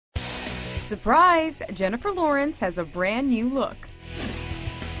Surprise! Jennifer Lawrence has a brand new look.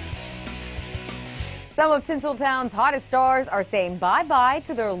 Some of Tinseltown's hottest stars are saying bye-bye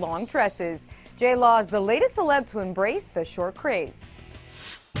to their long tresses. J-Law is the latest celeb to embrace the short craze.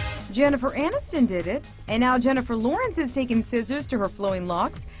 Jennifer Aniston did it, and now Jennifer Lawrence has taken scissors to her flowing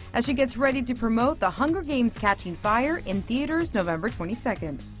locks as she gets ready to promote The Hunger Games Catching Fire in theaters November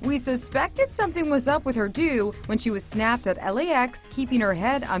 22nd. We suspected something was up with her do when she was snapped at LAX, keeping her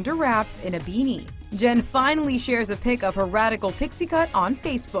head under wraps in a beanie. Jen finally shares a pic of her radical pixie cut on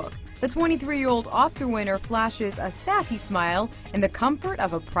Facebook. The 23-year-old Oscar winner flashes a sassy smile in the comfort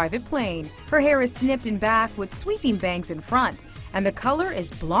of a private plane. Her hair is snipped in back with sweeping bangs in front, and the color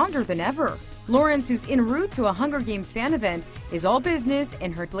is blonder than ever. Lawrence, who's en route to a Hunger Games fan event, is all business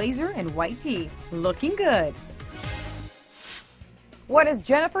in her blazer and white tee, looking good. What does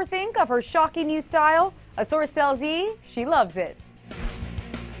Jennifer think of her shocking new style? A source tells E! she loves it.